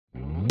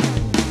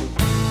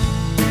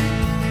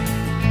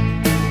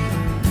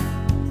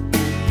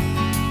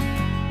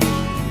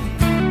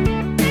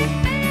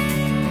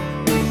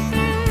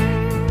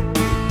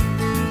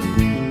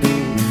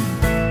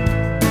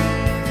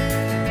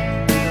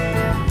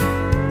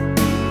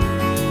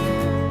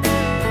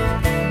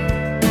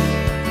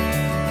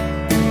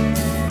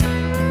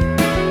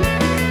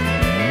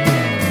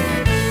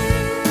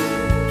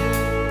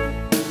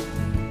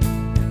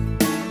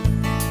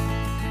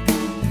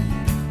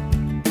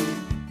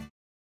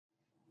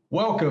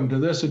Welcome to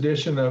this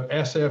edition of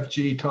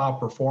SFG Top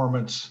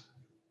Performance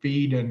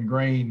Feed and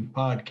Grain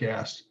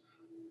Podcast.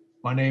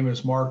 My name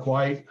is Mark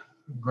White,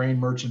 grain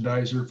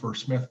merchandiser for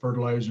Smith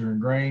Fertilizer and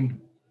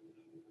Grain.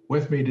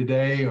 With me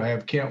today, I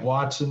have Kent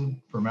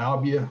Watson from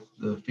Albia,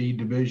 the feed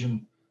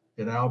division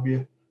at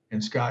Albia,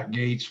 and Scott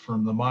Goetz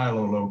from the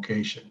Milo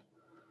location.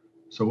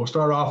 So we'll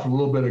start off with a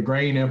little bit of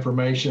grain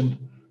information.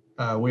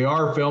 We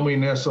are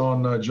filming this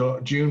on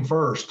June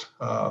 1st.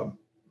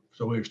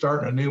 So we're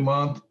starting a new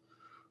month.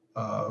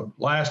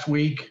 Last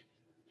week,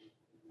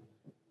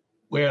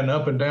 we had an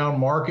up and down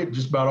market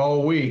just about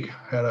all week.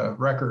 Had a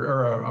record,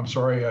 or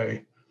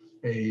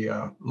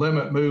a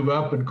limit move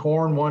up in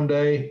corn one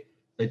day.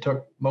 They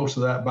took most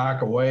of that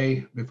back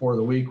away before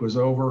the week was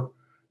over,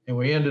 and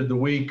we ended the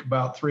week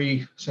about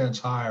 3 cents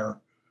higher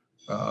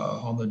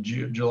on the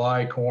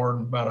July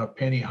corn, about a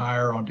penny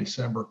higher on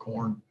December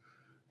corn.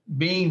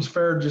 Beans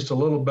fared just a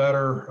little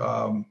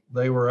better.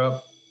 They were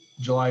up.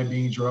 July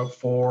beans were up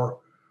 4.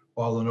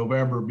 While the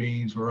November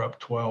beans were up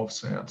 12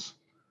 cents.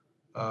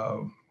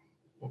 The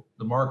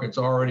market's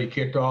already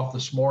kicked off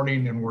this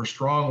morning and we're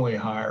strongly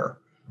higher.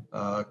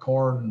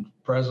 Corn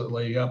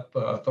presently up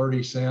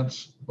 30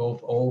 cents, both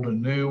old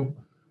and new,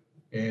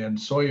 and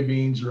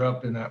soybeans are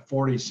up in that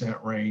 40-cent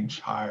range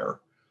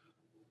higher,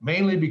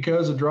 mainly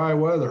because of dry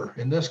weather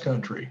in this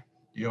country.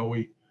 You know,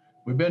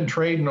 we've been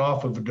trading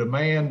off of a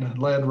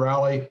demand-led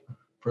rally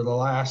for the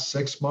last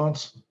 6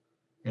 months,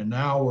 and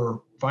now we're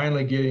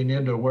finally getting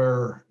into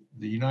where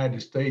the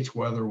United States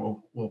weather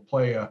will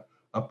play a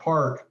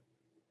part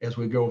as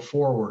we go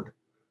forward,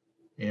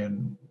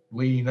 and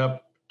leading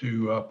up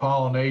to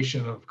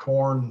pollination of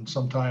corn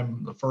sometime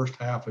the first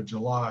half of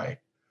July.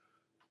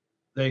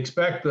 They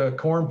expect the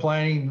corn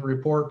planting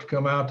report to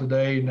come out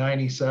today,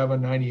 97,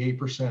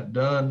 98%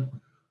 done.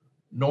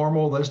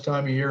 Normal this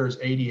time of year is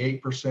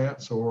 88%,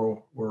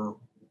 so we're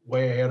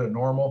way ahead of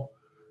normal.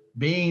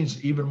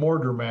 Beans, even more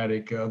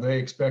dramatic. They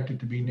expect it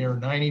to be near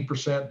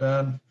 90%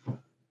 done.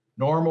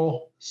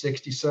 Normal,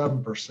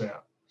 67%.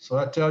 So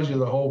that tells you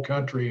the whole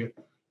country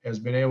has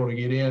been able to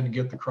get in and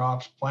get the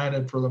crops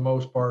planted for the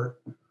most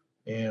part.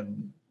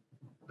 And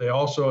they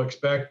also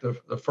expect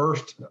the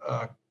first,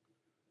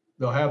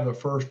 they'll have the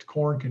first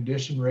corn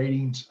condition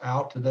ratings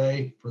out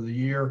today for the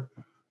year.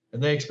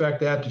 And they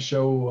expect that to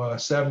show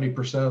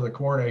 70% of the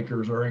corn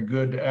acres are in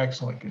good to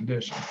excellent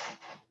condition.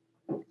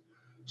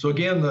 So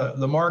again,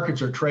 the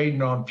markets are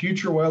trading on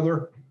future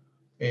weather,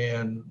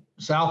 and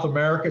South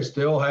America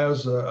still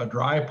has a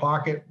dry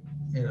pocket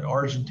in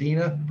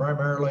Argentina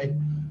primarily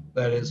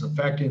that is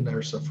affecting their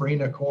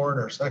safrinha corn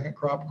or second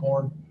crop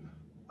corn.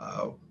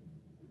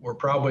 We're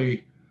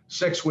probably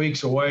 6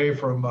 weeks away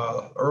from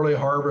early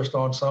harvest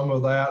on some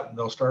of that, and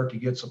they'll start to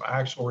get some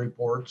actual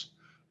reports,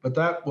 but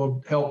that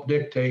will help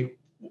dictate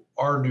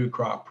our new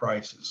crop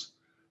prices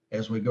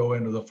as we go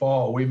into the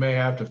fall. We may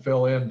have to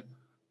fill in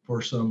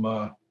for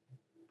some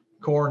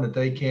corn that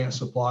they can't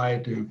supply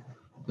to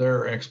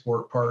their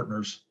export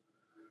partners.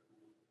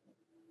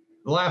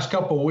 The last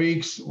couple of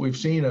weeks, we've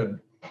seen a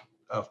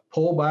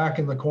pullback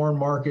in the corn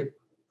market.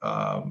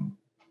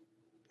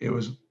 It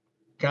was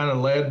kind of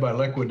led by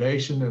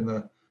liquidation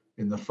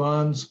in the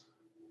funds.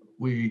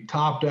 We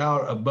topped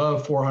out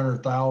above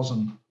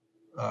 400,000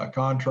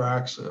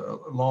 contracts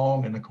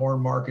long in the corn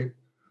market,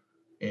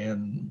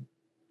 and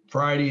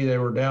Friday they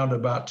were down to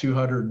about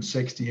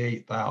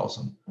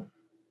 268,000.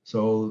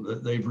 So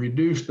they've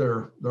reduced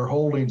their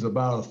holdings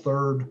about a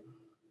third.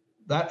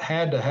 That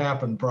had to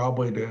happen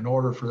probably in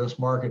order for this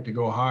market to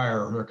go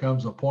higher. There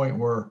comes a point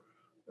where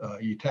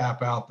you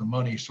tap out the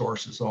money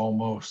sources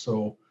almost.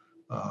 So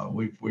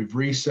we've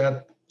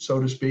reset,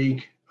 so to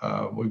speak.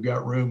 We've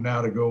got room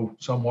now to go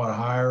somewhat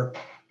higher.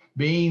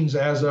 Beans,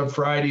 as of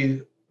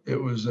Friday,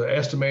 it was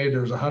estimated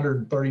there's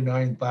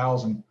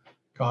 139,000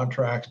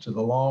 contracts to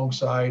the long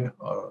side,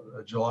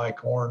 July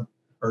corn,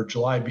 or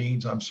July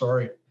beans, I'm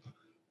sorry.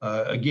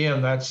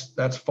 Again,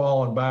 that's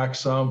fallen back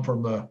some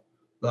from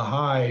the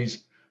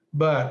highs,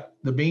 but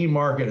the bean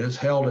market has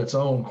held its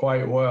own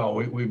quite well.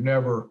 We've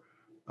never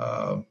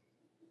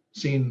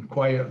seen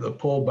quite the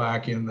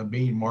pullback in the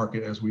bean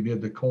market as we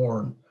did the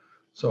corn.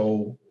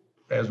 So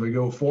as we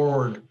go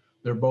forward,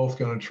 they're both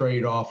going to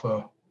trade off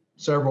of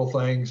several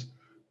things,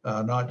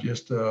 not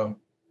just a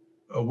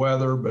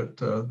weather,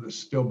 but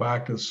still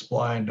back to the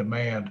supply and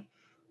demand.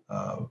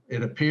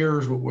 It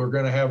appears we're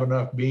going to have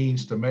enough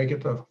beans to make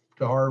it to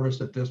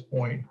harvest at this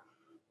point,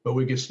 but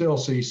we could still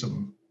see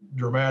some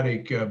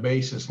dramatic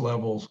basis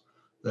levels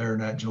there in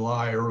that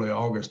July, early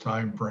August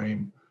time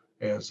frame,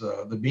 as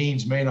the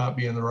beans may not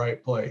be in the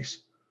right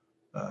place.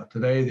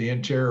 Today, the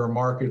interior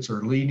markets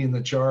are leading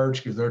the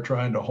charge because they're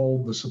trying to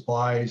hold the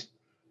supplies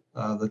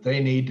that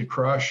they need to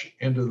crush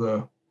into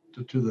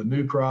the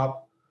new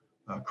crop.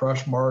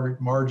 Crush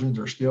margins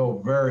are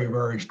still very,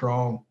 very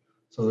strong.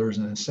 So there's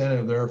an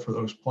incentive there for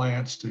those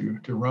plants to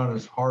run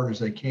as hard as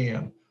they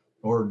can.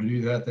 In order to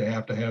do that, they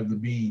have to have the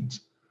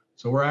beans.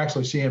 So we're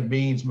actually seeing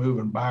beans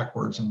moving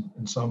backwards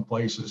in some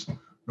places.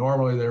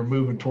 Normally they're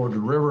moving toward the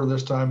river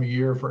this time of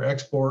year for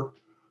export.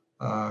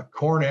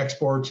 Corn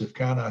exports have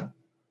kind of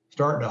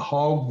starting to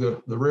hog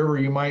the river,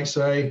 you might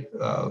say,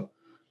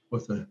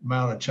 with the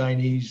amount of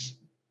Chinese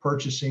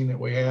purchasing that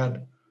we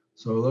had.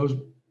 So those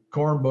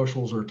corn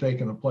bushels are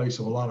taking the place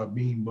of a lot of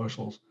bean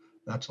bushels.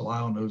 That's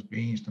allowing those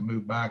beans to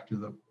move back to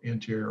the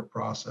interior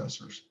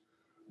processors.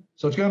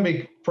 So it's going to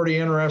be pretty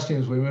interesting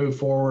as we move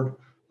forward.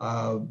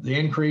 The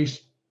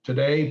increase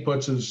today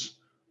puts us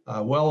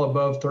well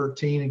above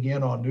 13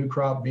 again on new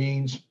crop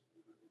beans.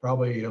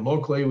 Probably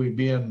locally we'd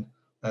be in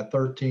that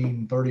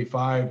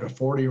 13.35 to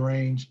 40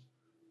 range.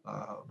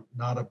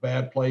 Not a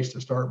bad place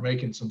to start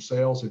making some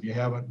sales if you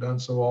haven't done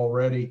so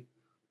already.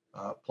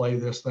 Play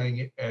this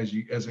thing as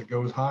it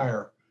goes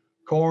higher.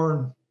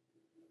 Corn,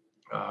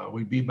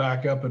 we'd be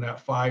back up in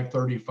that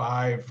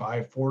 5.35,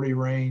 5.40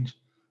 range.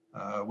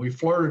 We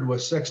flirted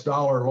with $6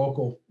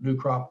 local new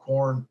crop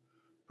corn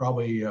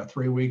probably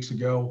 3 weeks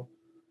ago.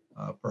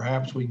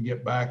 Perhaps we can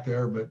get back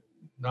there, but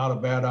not a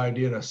bad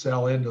idea to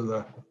sell into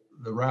the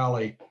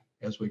rally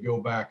as we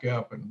go back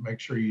up and make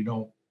sure you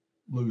don't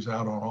lose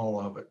out on all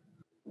of it.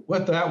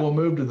 With that, we'll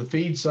move to the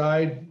feed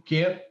side.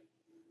 Kent,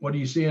 what are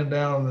you seeing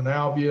down in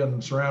Albia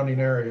and surrounding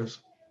areas?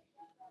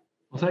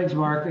 Well, thanks,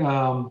 Mark.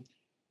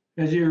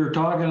 As you were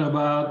talking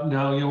about,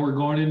 now, we're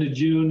going into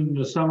June,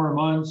 the summer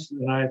months,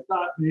 and I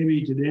thought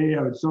maybe today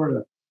I would sort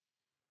of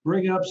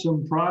bring up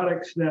some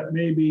products that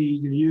maybe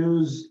you can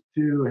use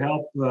to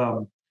help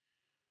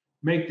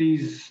make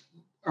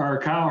our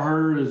cow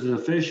herd as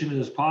efficient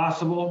as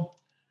possible.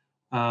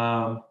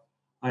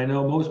 I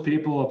know most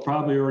people have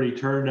probably already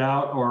turned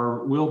out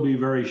or will be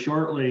very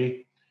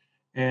shortly.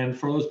 And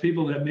for those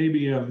people that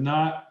maybe have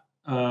not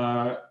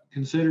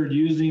considered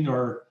using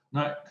or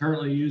not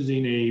currently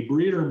using a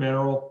breeder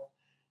mineral,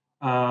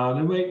 they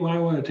might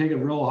want to take a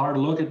real hard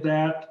look at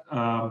that.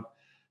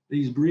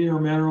 These breeder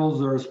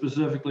minerals are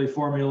specifically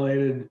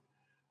formulated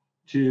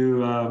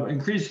to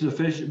increase the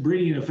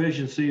breeding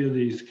efficiency of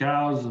these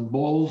cows and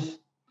bulls.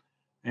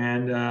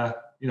 And,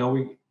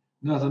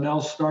 nothing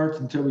else starts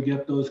until we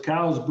get those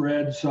cows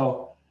bred.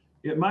 So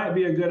it might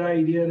be a good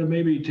idea to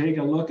maybe take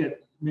a look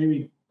at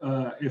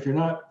if you're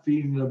not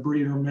feeding the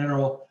breeder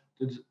mineral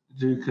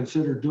to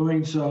consider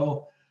doing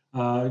so,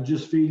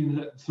 just feeding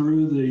it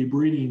through the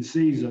breeding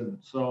season.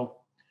 So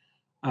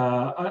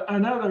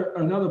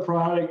another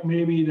product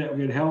maybe that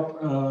would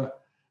help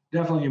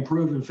definitely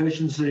improve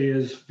efficiency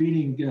is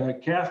feeding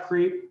calf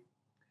creep.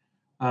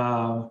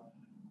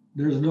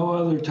 There's no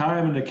other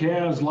time in the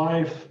calf's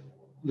life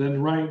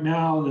than right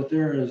now that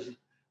there is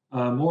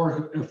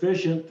more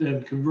efficient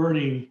than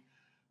converting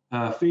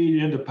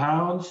feed into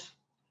pounds.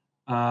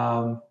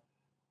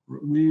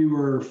 We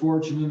were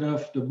fortunate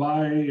enough to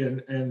buy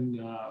and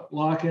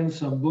lock in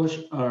some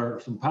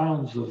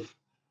pounds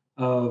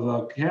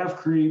of calf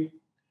creep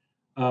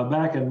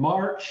back in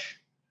March.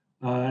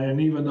 And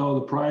even though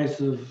the price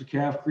of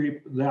calf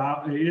creep is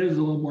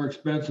a little more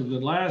expensive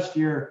than last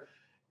year,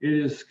 it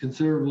is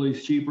considerably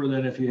cheaper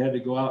than if you had to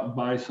go out and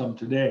buy some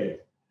today.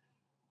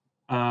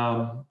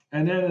 And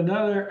then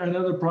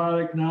another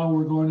product now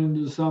we're going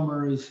into the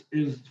summer is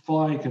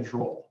fly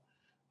control.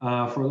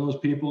 For those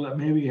people that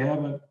maybe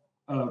haven't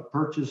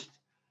purchased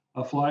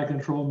a fly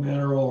control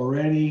mineral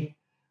already,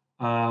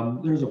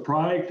 there's a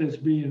product that's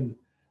being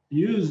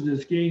used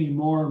that's gaining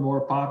more and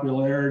more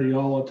popularity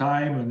all the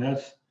time, and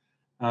that's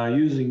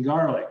using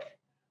garlic.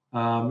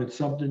 It's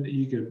something that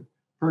you could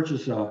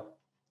purchase a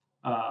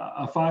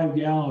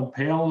 5-gallon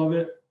pail of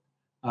it.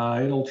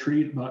 It'll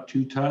treat about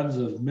 2 tons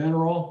of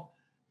mineral.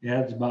 You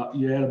add about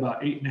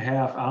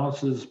 8.5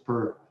 ounces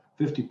per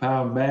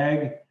 50-pound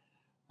bag.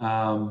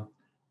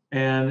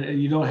 And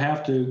you don't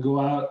have to go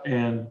out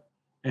and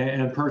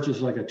purchase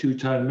like a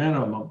 2-ton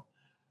minimum.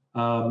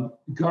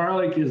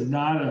 Garlic is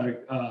not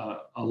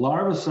a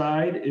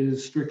larvicide. It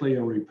is strictly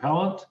a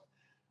repellent.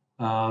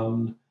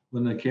 When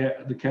the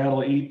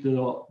cattle eat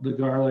the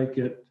garlic,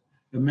 it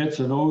emits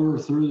an odor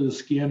through the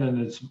skin and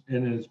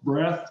its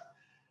breath,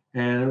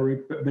 and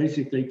it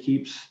basically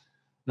keeps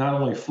not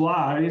only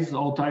flies,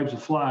 all types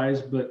of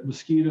flies, but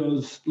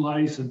mosquitoes,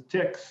 lice, and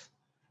ticks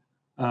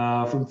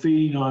from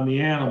feeding on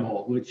the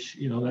animal, which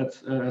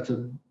that's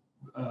an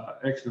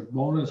extra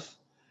bonus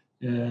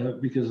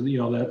because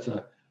that's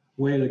a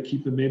way to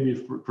keep it. Maybe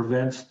it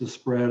prevents the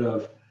spread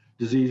of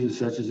diseases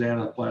such as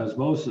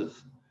anaplasmosis.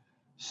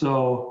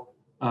 So,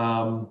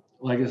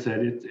 like I said,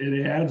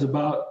 it adds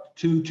about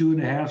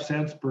 2.5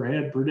 cents per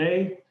head per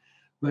day,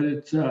 but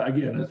it's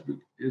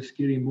it's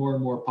getting more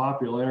and more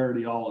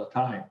popularity all the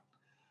time.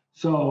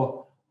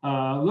 So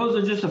those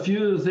are just a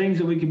few of the things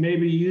that we can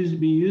maybe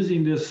be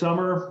using this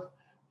summer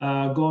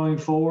going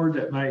forward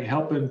that might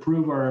help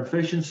improve our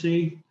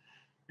efficiency.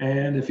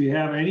 And if you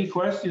have any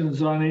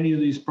questions on any of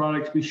these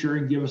products, be sure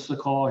and give us a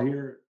call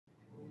here.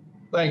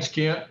 Thanks,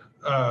 Kent.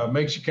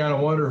 Makes you kind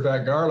of wonder if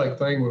that garlic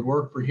thing would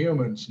work for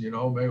humans.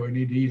 Maybe we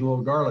need to eat a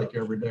little garlic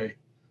every day.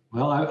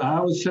 Well, I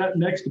was sat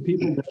next to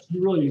people that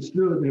really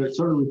threw it, and it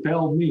sort of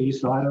repelled me.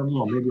 So I don't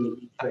know.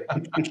 Maybe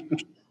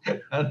I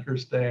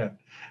understand.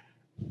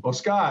 Well,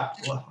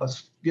 Scott,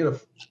 let's get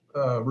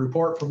a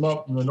report from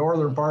up in the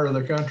northern part of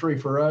the country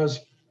for us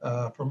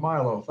from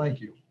Milo.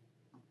 Thank you.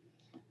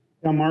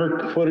 Yeah,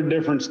 Mark, what a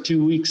difference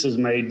 2 weeks has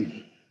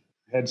made.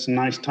 Had some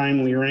nice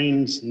timely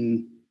rains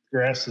and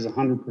grass is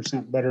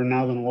 100% better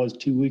now than it was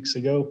 2 weeks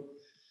ago.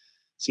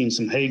 Seen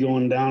some hay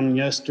going down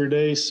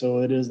yesterday, so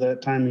it is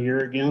that time of year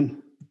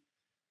again.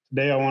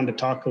 Today I wanted to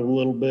talk a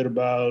little bit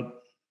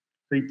about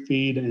creep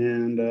feed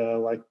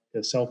and like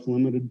the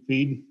self-limited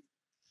feed.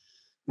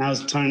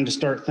 Now's the time to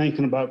start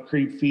thinking about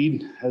creep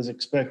feed. As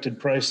expected,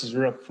 prices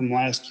are up from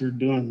last year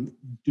due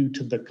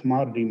to the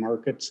commodity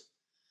markets.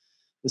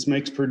 This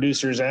makes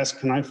producers ask,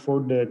 can I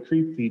afford to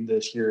creep feed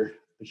this year?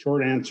 The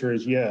short answer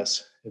is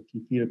yes. If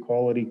you feed a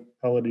quality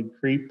pelleted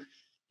creep,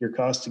 your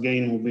cost of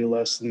gain will be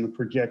less than the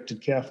projected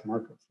calf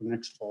market for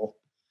next fall.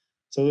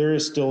 So there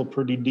is still a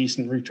pretty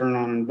decent return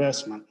on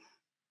investment.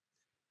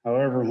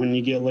 However, when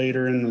you get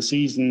later in the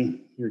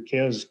season, your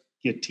calves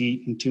get to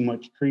eating too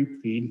much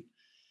creep feed.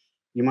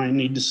 You might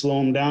need to slow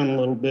them down a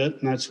little bit,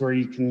 and that's where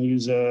you can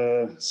use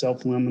a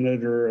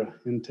self-limited or a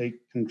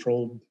intake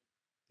controlled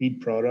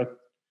feed product.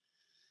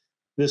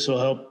 This will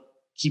help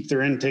keep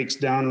their intakes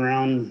down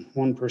around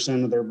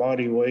 1% of their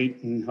body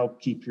weight and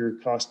help keep your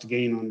cost of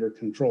gain under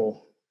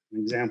control. An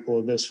example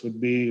of this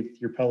would be if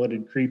your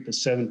pelleted creep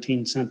is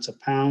 17 cents a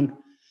pound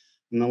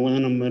and the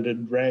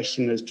limited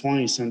ration is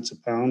 20 cents a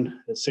pound.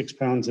 At 6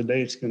 pounds a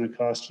day, it's going to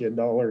cost you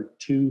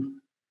 $1.02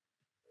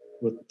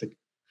 with the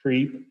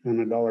creep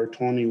and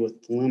 $1.20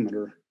 with the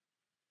limiter.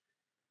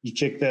 You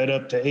kick that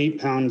up to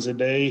 8 pounds a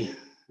day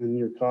and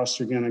your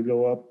costs are going to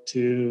go up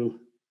to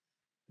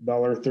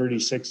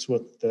 $1.36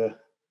 with the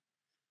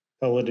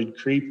pelleted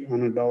creep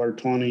and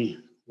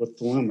 $1.20 with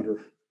the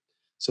limiter.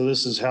 So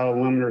this is how a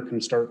limiter can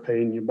start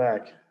paying you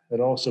back. It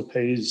also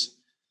pays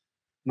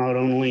not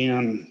only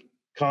on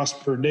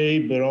cost per day,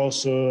 but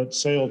also at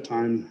sale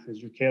time.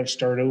 As your calves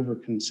start over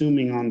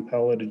consuming on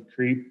pelleted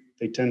creep,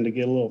 they tend to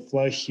get a little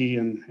fleshy,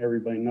 and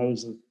everybody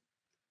knows that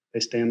they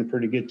stand a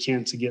pretty good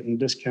chance of getting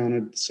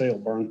discounted at the sale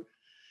barn.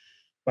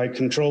 By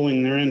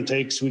controlling their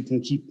intakes, we can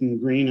keep them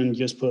green and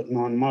just putting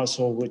on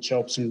muscle, which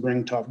helps them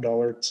bring top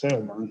dollar at the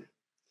sale barn.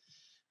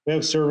 We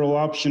have several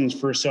options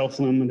for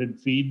self-limited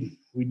feed.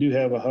 We do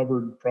have a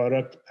Hubbard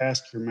product,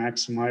 pasture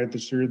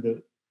maximizer,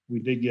 that we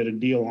did get a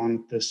deal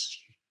on this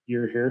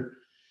year here.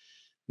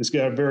 It's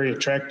got a very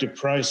attractive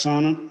price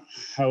on it.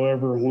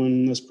 However,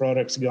 when this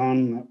product's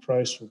gone, that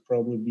price will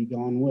probably be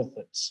gone with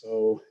it.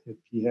 So if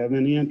you have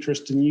any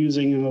interest in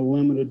using a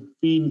limited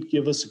feed,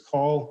 give us a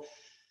call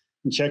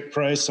and check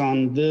price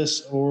on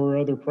this or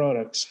other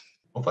products.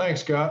 Well,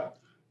 thanks, Scott.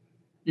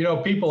 You know,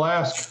 people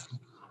ask,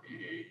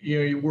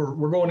 you know,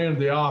 we're going into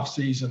the off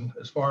season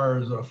as far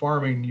as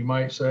farming, you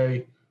might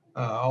say,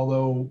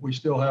 although we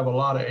still have a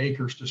lot of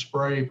acres to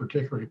spray,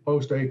 particularly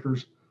post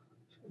acres,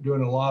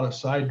 doing a lot of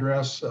side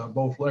dress,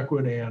 both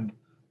liquid and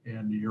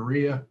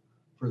urea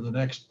for the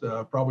next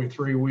probably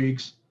 3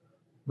 weeks.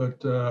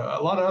 But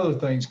a lot of other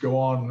things go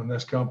on in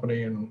this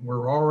company, and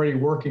we're already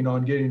working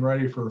on getting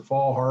ready for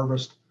fall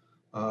harvest,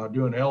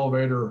 doing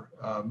elevator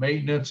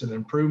maintenance and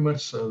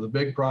improvements. The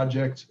big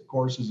project, of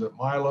course, is at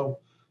Milo,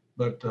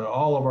 but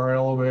all of our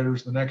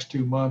elevators the next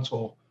 2 months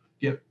will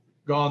get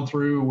gone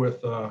through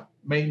with a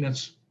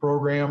maintenance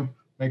program,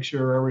 make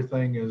sure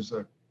everything is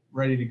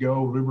ready to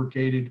go,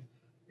 lubricated,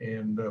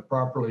 and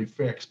properly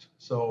fixed.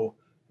 So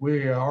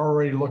we are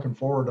already looking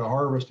forward to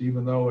harvest,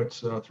 even though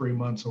it's 3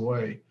 months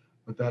away,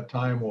 but that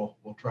time will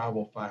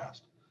travel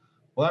fast.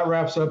 Well, that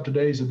wraps up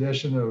today's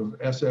edition of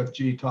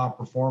SFG Top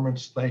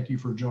Performance. Thank you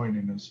for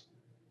joining us.